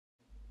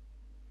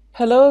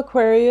Hello,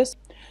 Aquarius.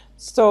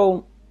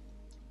 So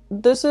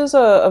this is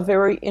a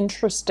very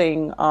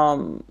interesting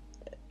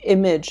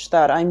image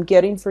that I'm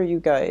getting for you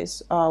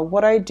guys.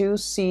 What I do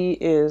see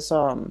is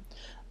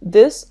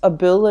this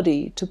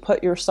ability to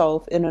put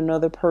yourself in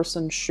another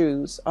person's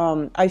shoes.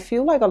 I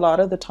feel like a lot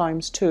of the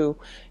times too,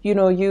 you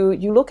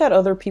look at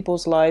other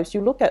people's lives,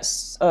 you look at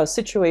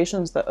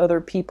situations that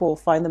other people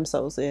find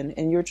themselves in,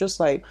 and you're just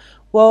like,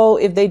 well,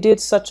 if they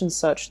did such and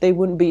such, they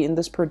wouldn't be in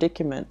this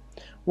predicament.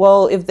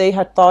 Well, if they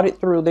had thought it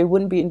through, they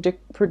wouldn't be in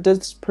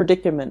this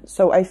predicament.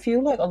 So I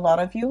feel like a lot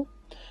of you,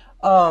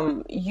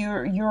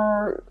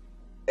 you're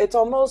it's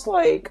almost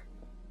like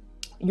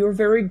you're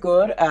very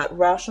good at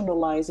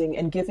rationalizing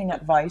and giving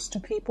advice to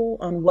people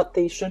on what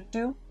they should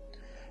do.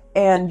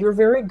 And you're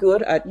very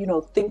good at,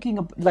 thinking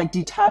of like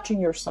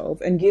detaching yourself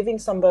and giving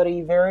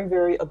somebody very,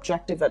 very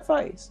objective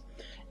advice.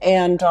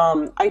 And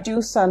I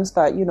do sense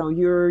that,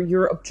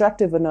 you're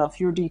objective enough,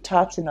 you're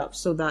detached enough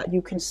so that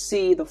you can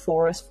see the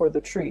forest for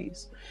the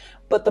trees.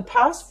 But the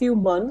past few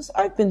months,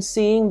 I've been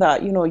seeing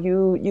that,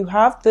 you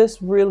have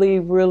this really,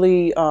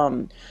 really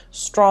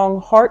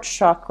strong heart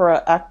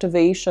chakra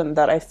activation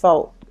that I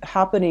felt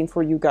happening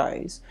for you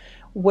guys,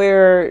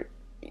 where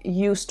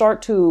you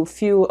start to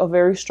feel a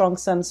very strong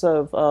sense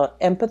of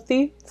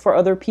empathy for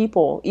other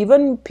people,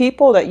 even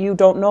people that you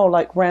don't know,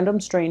 like random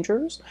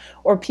strangers,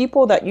 or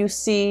people that you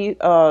see,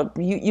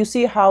 you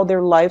see how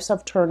their lives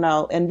have turned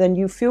out, and then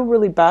you feel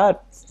really bad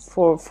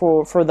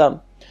for them.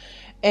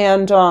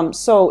 And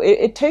so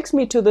it takes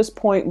me to this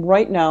point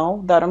right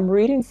now that I'm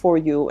reading for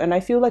you, and I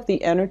feel like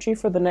the energy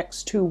for the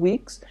next 2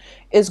 weeks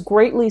is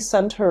greatly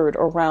centered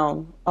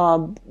around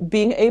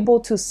being able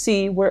to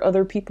see where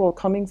other people are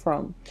coming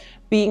from,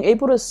 being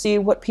able to see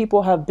what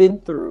people have been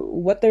through,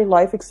 what their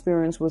life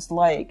experience was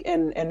like,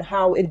 and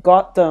how it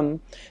got them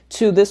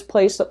to this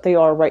place that they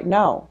are right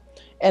now.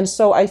 And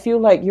so I feel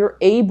like you're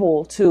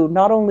able to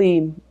not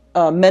only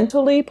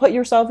mentally put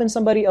yourself in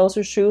somebody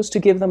else's shoes to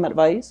give them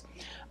advice,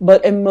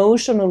 but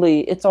emotionally,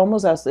 it's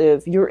almost as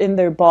if you're in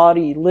their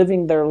body,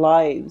 living their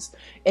lives,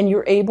 and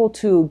you're able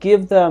to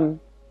give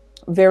them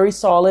very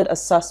solid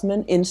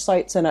assessment,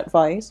 insights, and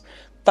advice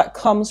that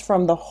comes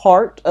from the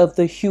heart of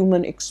the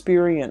human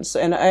experience.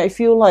 And I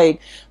feel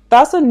like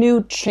that's a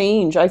new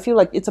change. I feel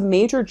like it's a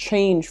major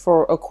change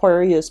for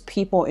Aquarius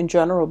people in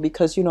general,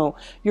 because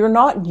you're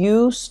not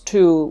used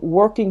to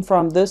working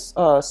from this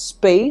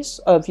space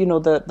of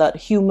that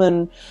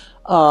human,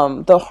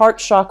 the heart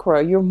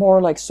chakra. You're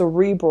more like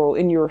cerebral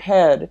in your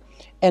head,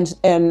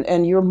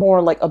 and you're more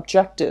like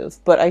objective.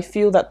 But I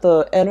feel that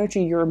the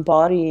energy you're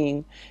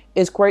embodying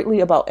is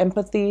greatly about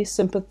empathy,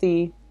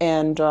 sympathy,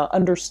 and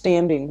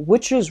understanding,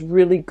 which is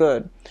really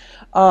good.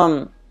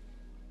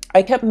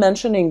 I kept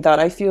mentioning that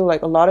I feel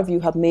like a lot of you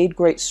have made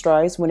great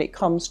strides when it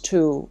comes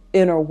to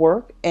inner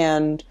work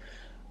and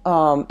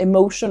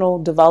emotional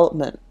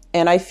development.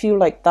 And I feel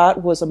like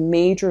that was a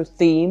major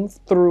theme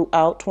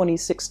throughout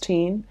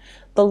 2016.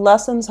 The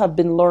lessons have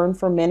been learned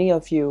for many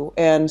of you.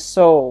 And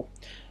so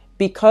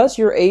because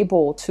you're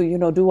able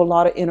to, do a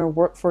lot of inner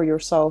work for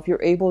yourself,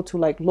 you're able to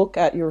like look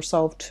at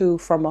yourself too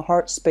from a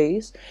heart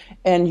space,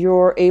 and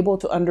you're able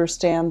to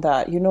understand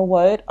that, you know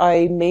what,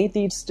 I made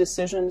these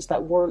decisions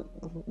that weren't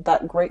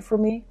that great for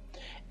me,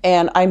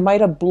 and I might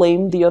have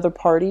blamed the other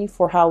party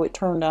for how it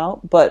turned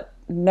out, but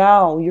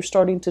now you're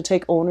starting to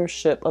take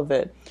ownership of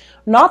it.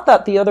 Not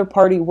that the other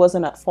party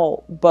wasn't at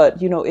fault, but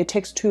it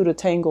takes two to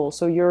tango.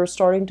 So you're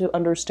starting to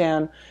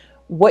understand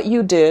what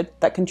you did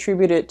that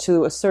contributed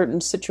to a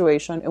certain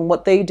situation, and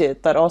what they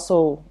did that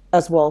also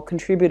as well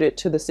contributed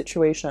to the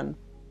situation.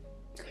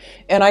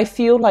 And I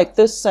feel like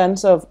this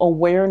sense of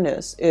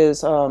awareness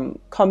is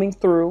coming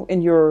through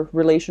in your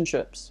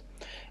relationships.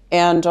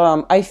 And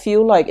I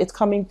feel like it's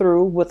coming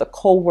through with a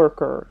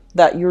coworker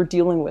that you're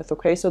dealing with.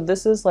 Okay, so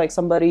this is like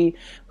somebody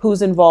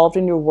who's involved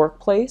in your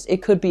workplace.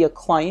 It could be a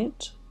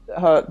client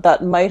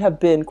that might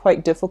have been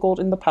quite difficult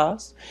in the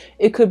past.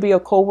 It could be a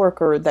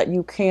coworker that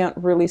you can't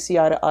really see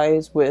eye to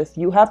eyes with.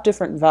 You have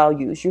different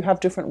values, you have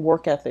different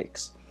work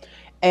ethics,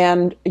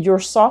 and you're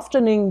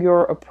softening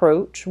your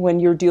approach when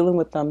you're dealing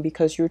with them,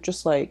 because you're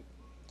just like,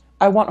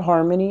 I want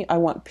harmony, I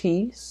want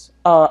peace.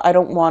 I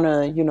don't want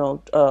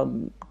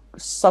to,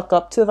 suck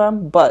up to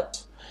them,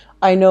 but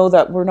I know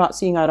that we're not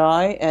seeing eye to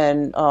eye,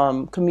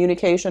 and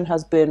communication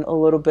has been a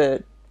little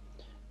bit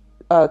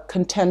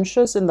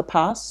contentious in the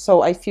past.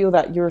 So I feel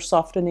that you're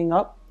softening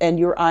up, and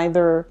you're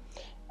either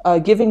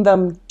giving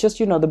them just,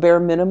 the bare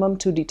minimum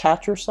to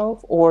detach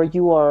yourself, or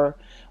you are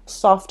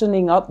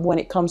softening up when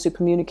it comes to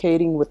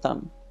communicating with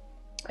them.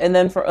 And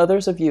then for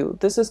others of you,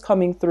 this is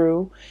coming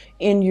through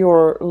in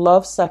your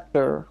love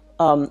sector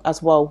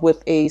as well,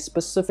 with a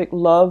specific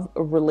love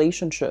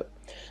relationship.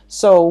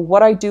 So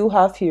what I do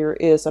have here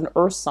is an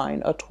earth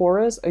sign, a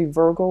Taurus, a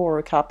Virgo, or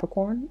a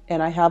Capricorn,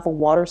 and I have a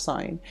water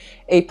sign,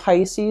 a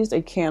Pisces,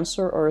 a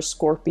Cancer, or a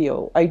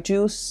Scorpio. I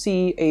do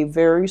see a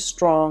very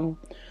strong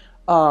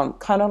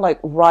kind of like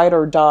ride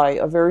or die,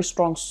 a very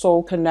strong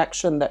soul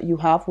connection that you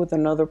have with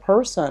another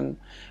person,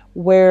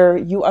 where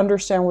you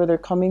understand where they're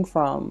coming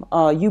from.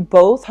 You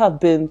both have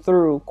been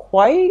through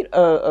quite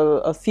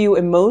a few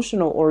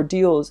emotional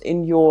ordeals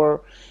in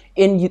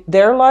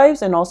their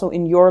lives and also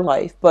in your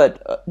life,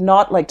 but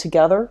not like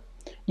together.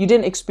 You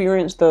didn't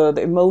experience the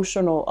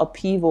emotional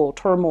upheaval,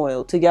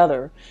 turmoil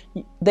together.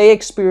 They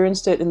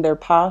experienced it in their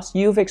past.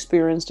 You've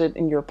experienced it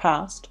in your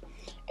past.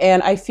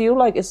 And I feel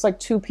like it's like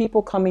two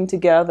people coming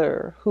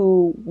together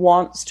who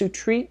wants to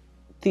treat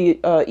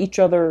each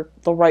other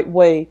the right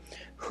way,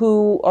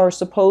 who are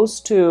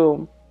supposed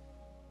to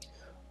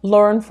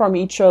learn from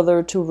each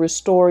other to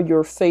restore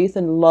your faith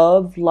in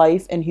love,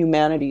 life, and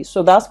humanity.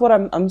 So that's what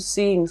I'm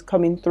seeing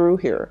coming through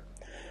here.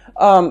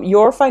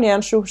 Your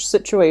financial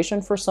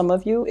situation for some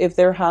of you, if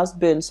there has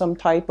been some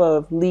type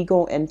of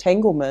legal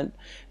entanglement,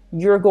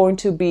 you're going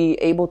to be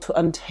able to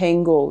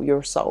untangle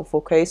yourself.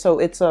 Okay, so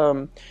it's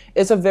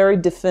a very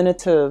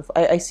definitive.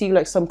 I see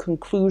like some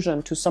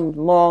conclusion to some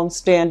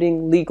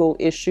long-standing legal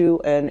issue,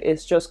 and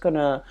it's just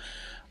gonna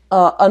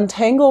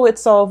untangle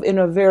itself in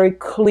a very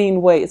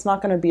clean way. It's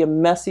not going to be a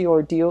messy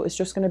ordeal. It's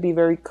just going to be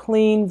very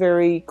clean,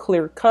 very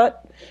clear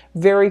cut,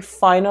 very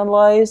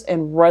finalized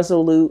and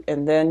resolute.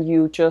 And then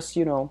you just,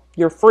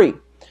 you're free.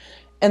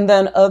 And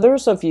then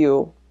others of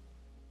you,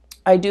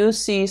 I do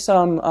see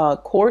some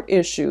court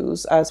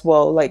issues as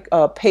well, like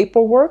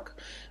paperwork.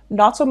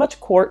 Not so much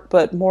court,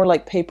 but more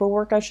like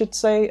paperwork, I should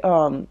say.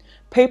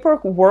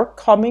 Paperwork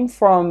coming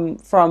from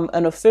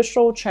an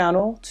official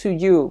channel to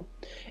you.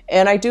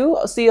 And I do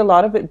see a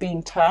lot of it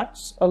being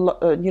taxed,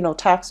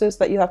 taxes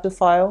that you have to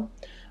file,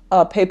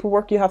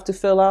 paperwork you have to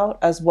fill out,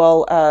 as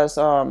well as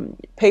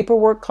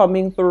paperwork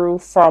coming through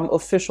from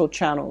official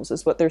channels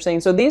is what they're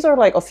saying. So these are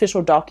like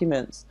official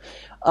documents.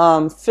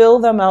 Fill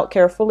them out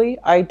carefully.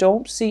 I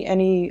don't see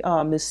any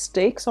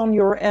mistakes on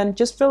your end.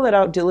 Just fill it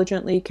out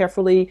diligently,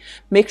 carefully.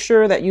 Make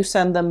sure that you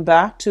send them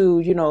back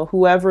to,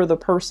 whoever the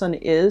person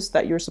is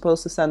that you're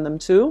supposed to send them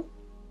to.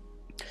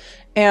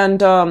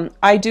 And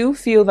I do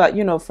feel that,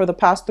 for the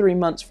past 3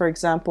 months, for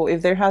example,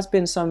 if there has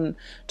been some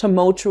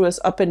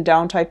tumultuous up and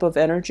down type of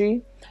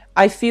energy,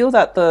 I feel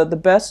that the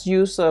best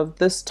use of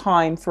this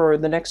time for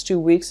the next 2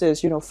 weeks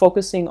is,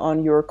 focusing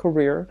on your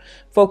career,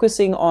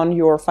 focusing on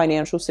your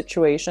financial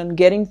situation,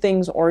 getting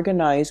things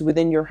organized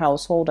within your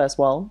household as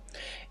well.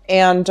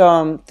 And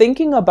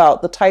thinking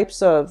about the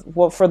types of,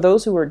 well, for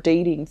those who are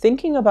dating,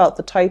 thinking about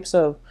the types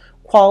of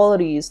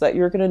qualities that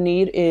you're going to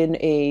need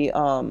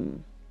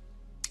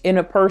in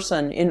a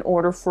person in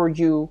order for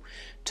you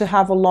to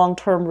have a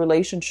long-term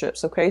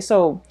relationships. Okay,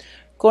 so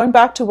going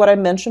back to what I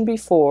mentioned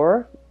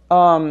before,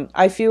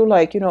 I feel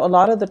like, a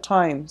lot of the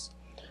times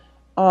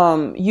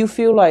you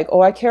feel like,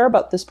 oh, I care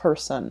about this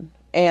person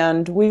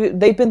and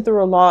they've been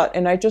through a lot,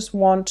 and I just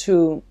want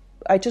to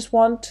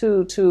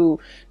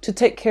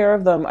take care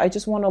of them. I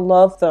just want to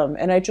love them,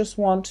 and I just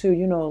want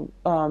to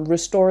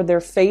restore their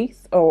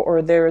faith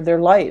or their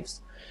lives.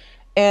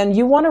 And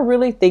you want to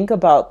really think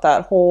about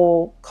that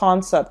whole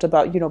concept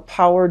about,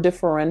 power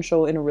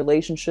differential in a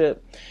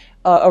relationship.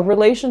 A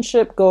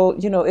relationship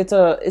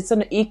it's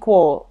an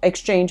equal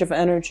exchange of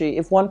energy.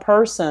 If one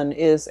person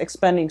is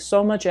expending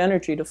so much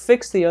energy to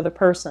fix the other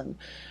person,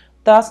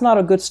 that's not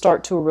a good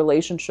start to a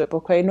relationship.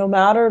 Okay, no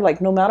matter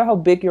how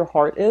big your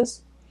heart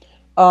is,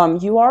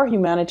 you are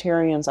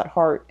humanitarians at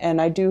heart, and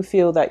I do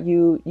feel that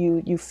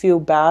you feel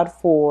bad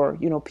for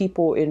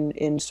people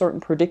in certain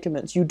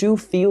predicaments. You do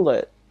feel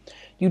it.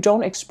 You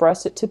don't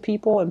express it to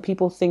people, and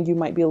people think you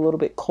might be a little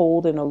bit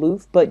cold and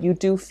aloof, but you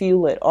do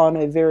feel it on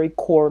a very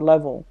core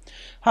level.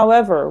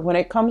 However, when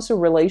it comes to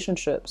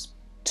relationships,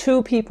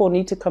 two people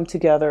need to come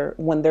together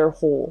when they're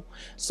whole.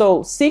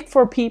 So seek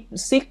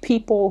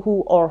people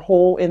who are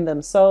whole in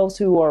themselves,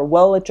 who are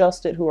well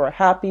adjusted, who are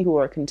happy, who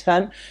are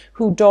content,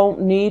 who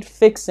don't need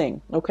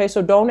fixing. Okay,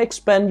 so don't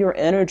expend your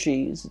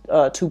energies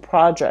to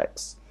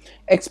projects.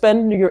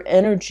 Expend your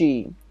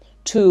energy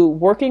to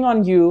working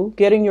on you,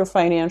 getting your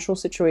financial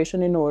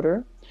situation in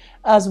order,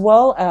 as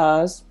well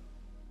as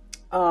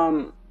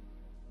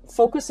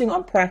focusing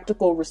on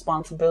practical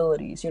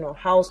responsibilities,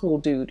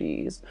 household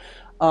duties,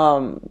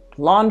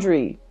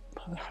 laundry.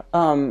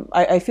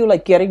 I feel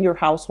like getting your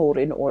household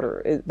in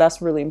order,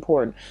 that's really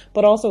important.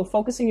 But also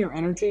focusing your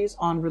energies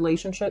on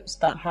relationships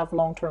that have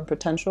long-term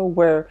potential,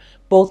 where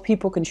both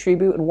people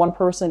contribute and one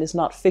person is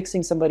not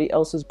fixing somebody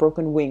else's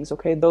broken wings.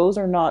 Okay, those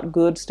are not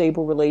good,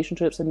 stable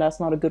relationships, and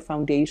that's not a good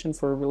foundation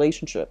for a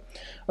relationship.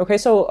 Okay,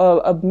 so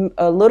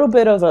a little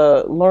bit of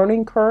a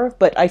learning curve,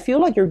 but I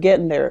feel like you're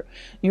getting there.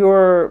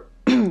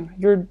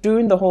 You're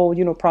doing the whole,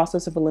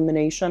 process of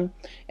elimination,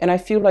 and I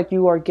feel like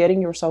you are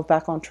getting yourself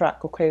back on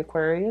track. Okay,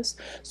 Aquarius.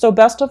 So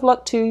best of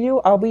luck to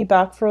you. I'll be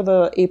back for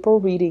the April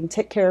reading.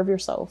 Take care of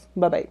yourself.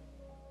 Bye-bye.